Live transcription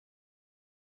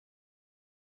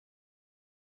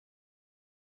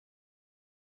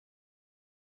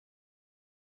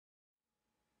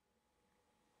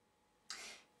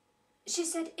She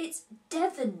said, it's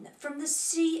Devon from the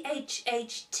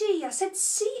CHHT. I said,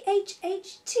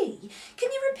 CHHT?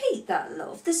 Can you repeat that,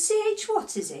 love? The CH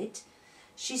what is it?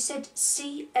 She said,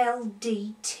 CLDT.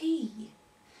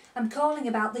 I'm calling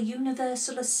about the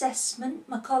universal assessment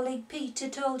my colleague Peter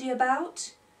told you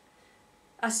about.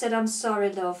 I said, I'm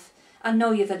sorry, love. I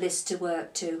know you've a list to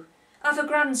work to. I've a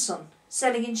grandson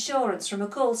selling insurance from a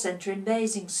call centre in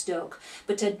Basingstoke,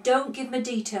 but I don't give my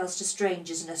details to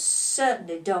strangers and I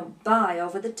certainly don't buy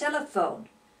over the telephone.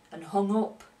 And hung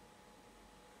up.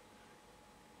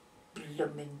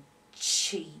 Bloomin'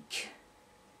 cheek.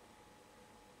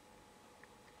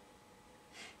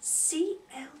 CLDT.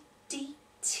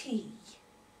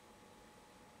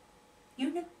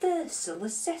 Universal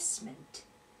assessment.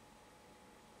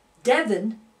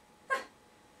 Devon?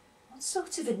 What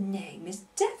sort of a name is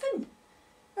Devon?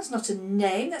 That's not a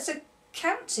name, that's a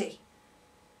county.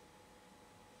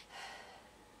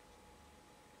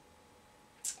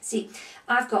 See,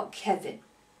 I've got Kevin.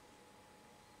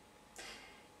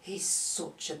 He's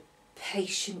such a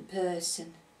patient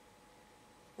person.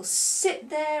 Will sit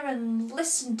there and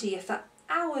listen to you for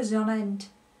hours on end.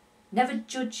 Never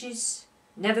judges,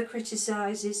 never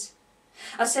criticises.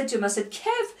 I said to him, I said,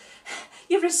 Kev,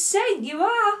 you're a saint, you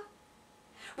are.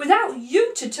 Without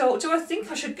you to talk to, I think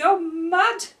I should go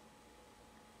mad.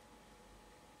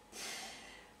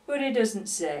 But he doesn't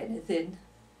say anything.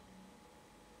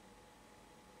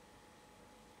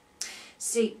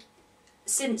 See,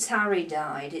 since Harry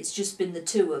died, it's just been the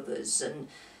two of us and,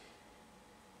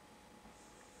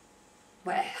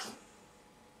 well,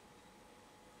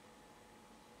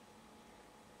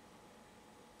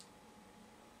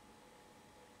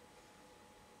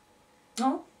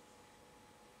 oh,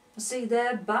 I see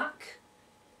they're back.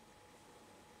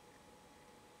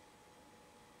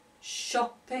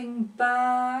 Shopping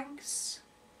bags.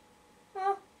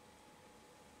 Oh.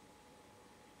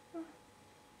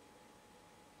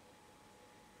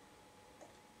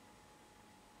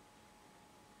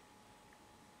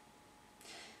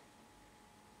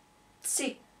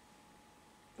 See,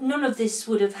 none of this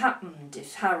would have happened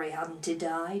if Harry hadn't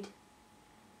died.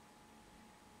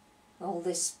 All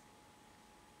this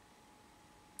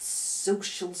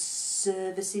social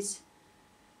services.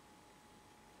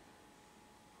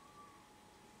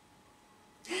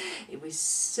 He was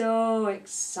so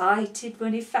excited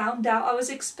when he found out I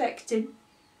was expecting.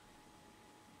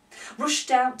 Rushed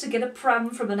out to get a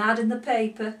pram from an ad in the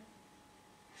paper.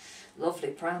 Lovely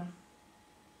pram.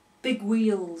 Big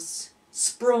wheels,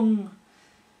 sprung.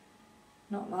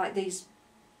 Not like these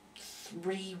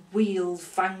three-wheel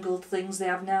fangled things they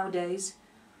have nowadays.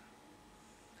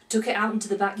 Took it out into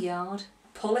the backyard,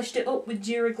 polished it up with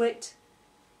Duraglit.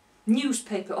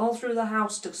 Newspaper all through the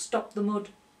house to stop the mud.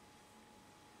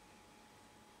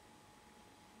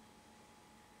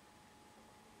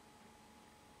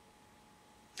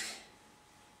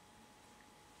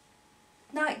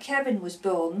 Night Kevin was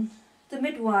born, the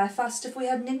midwife asked if we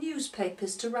had any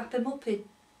newspapers to wrap him up in.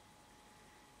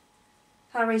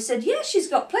 Harry said, yes, she's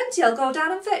got plenty, I'll go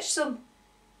down and fetch some.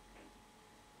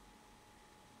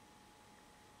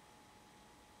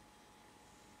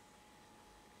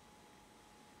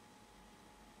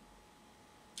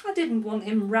 I didn't want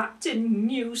him wrapped in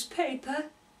newspaper.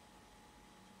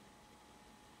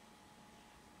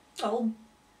 All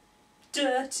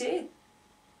dirty.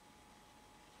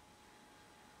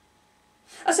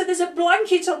 I said, there's a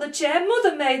blanket on the chair,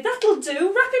 Mother made, that'll do,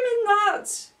 wrap him in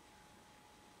that.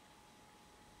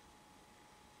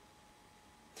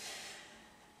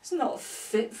 It's not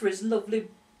fit for his lovely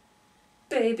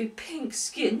baby pink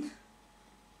skin.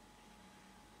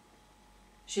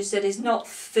 She said, he's not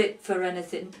fit for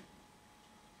anything.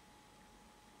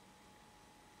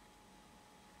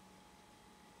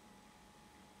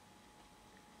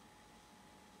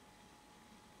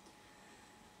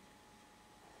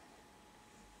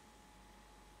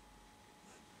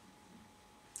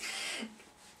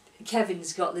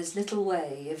 Kevin's got this little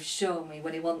way of showing me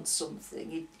when he wants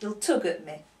something. He'll tug at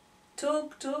me.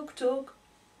 Tug, tug, tug.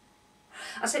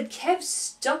 I said, Kev,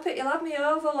 stop it, you'll have me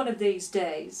over one of these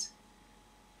days.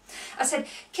 I said,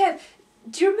 Kev,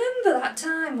 do you remember that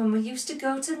time when we used to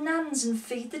go to Nan's and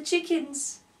feed the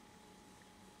chickens?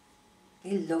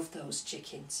 He loved those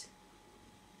chickens.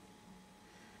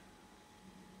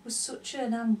 Was such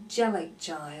an angelic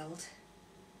child.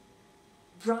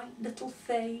 Bright little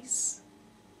face.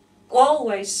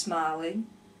 Always smiling.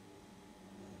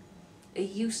 He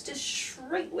used to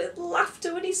shriek with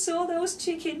laughter when he saw those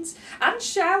chickens and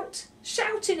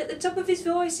shouting at the top of his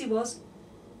voice he was.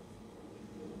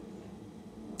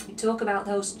 He'd talk about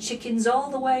those chickens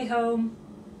all the way home.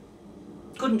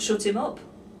 Couldn't shut him up.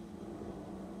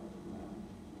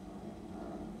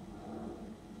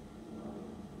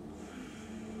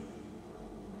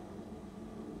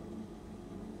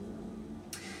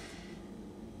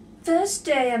 first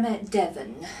day I met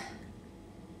Devon,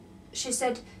 she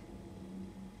said,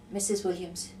 "Mrs.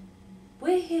 Williams,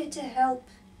 we're here to help.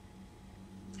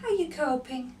 How are you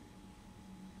coping?"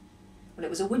 Well, it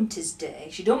was a winter's day.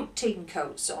 She'd umpteen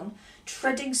coats on,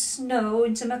 treading snow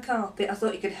into my carpet. I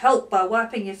thought you could help by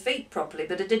wiping your feet properly,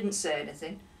 but I didn't say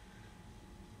anything.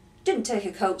 Didn't take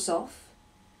her coats off.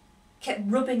 Kept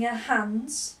rubbing her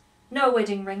hands. No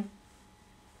wedding ring.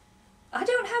 "I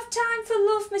don't have time for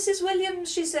love, Mrs. Williams,"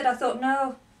 she said. I thought,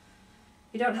 no,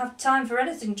 you don't have time for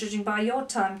anything judging by your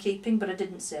timekeeping, but I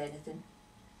didn't say anything.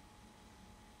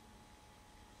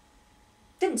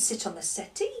 Didn't sit on the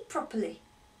settee properly.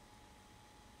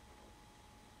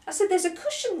 I said, "There's a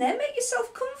cushion there, make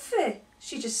yourself comfy."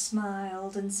 She just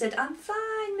smiled and said, "I'm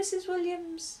fine, Mrs.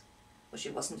 Williams." Well, she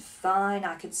wasn't fine,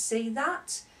 I could see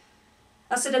that.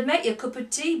 I said, "I'd make you a cup of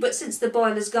tea, but since the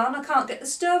boiler's gone, I can't get the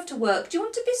stove to work. Do you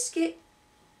want a biscuit?"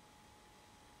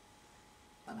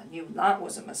 Well, I knew that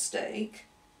was a mistake.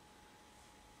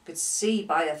 Could see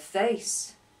by her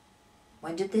face.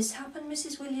 "When did this happen,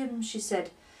 Mrs. Williams?" she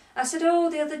said. I said, "Oh,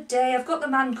 the other day. I've got the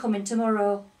man coming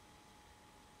tomorrow."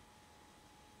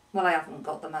 Well, I haven't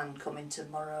got the man coming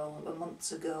tomorrow, a month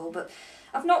ago, but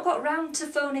I've not got round to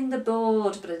phoning the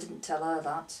board, but I didn't tell her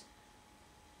that.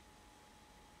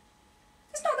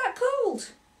 "It's not that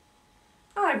cold.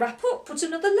 I wrap up, put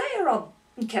another layer on,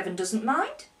 and Kevin doesn't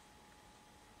mind."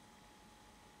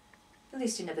 At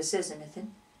least he never says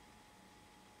anything.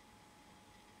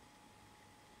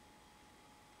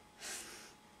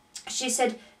 She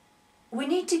said, "We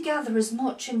need to gather as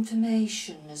much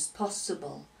information as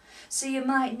possible, so you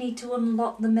might need to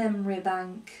unlock the memory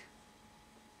bank."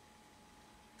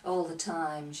 All the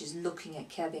time she's looking at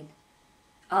Kevin,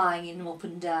 eyeing him up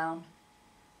and down,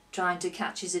 trying to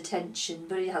catch his attention,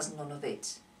 but he has none of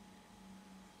it.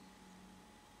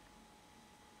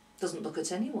 Doesn't look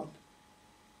at anyone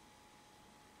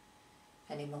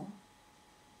anymore.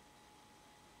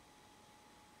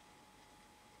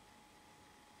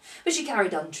 But she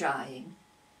carried on trying.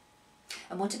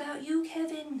 "And what about you,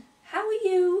 Kevin? How are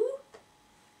you?"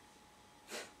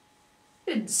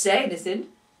 He didn't say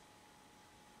anything.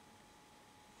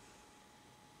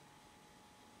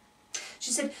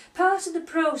 She said, "Part of the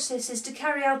process is to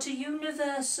carry out a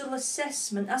universal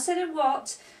assessment." I said, "And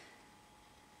what?"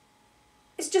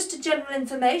 "It's just a general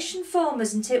information form,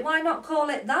 isn't it? Why not call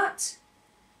it that?"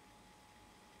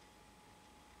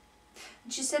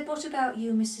 And she said, "What about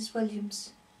you, Mrs.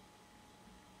 Williams?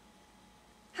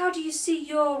 How do you see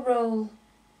your role?"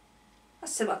 I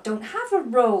said, "Well, I don't have a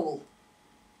role.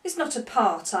 It's not a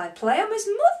part I play. I'm his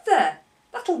mother.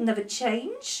 That'll never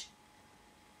change."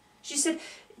 She said,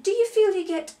 "Do you feel you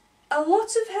get a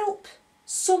lot of help,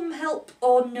 some help,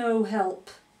 or no help?"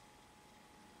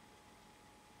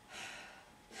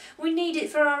 "We need it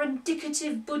for our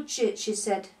indicative budget," she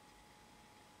said.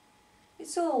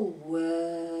 It's all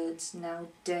words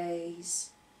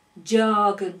nowadays.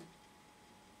 Jargon.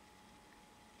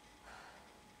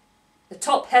 They're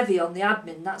top heavy on the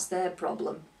admin, that's their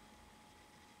problem.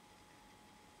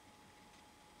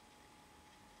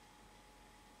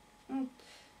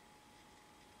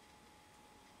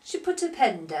 She put her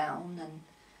pen down and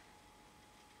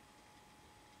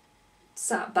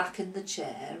sat back in the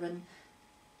chair and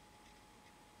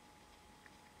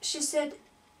she said,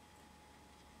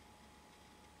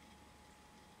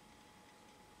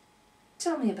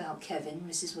 "Tell me about Kevin,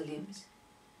 Mrs. Williams."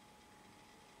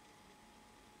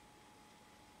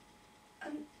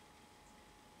 And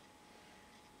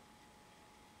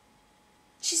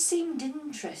she seemed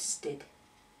interested.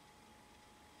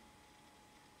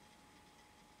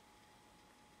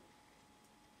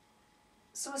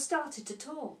 So I started to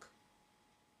talk.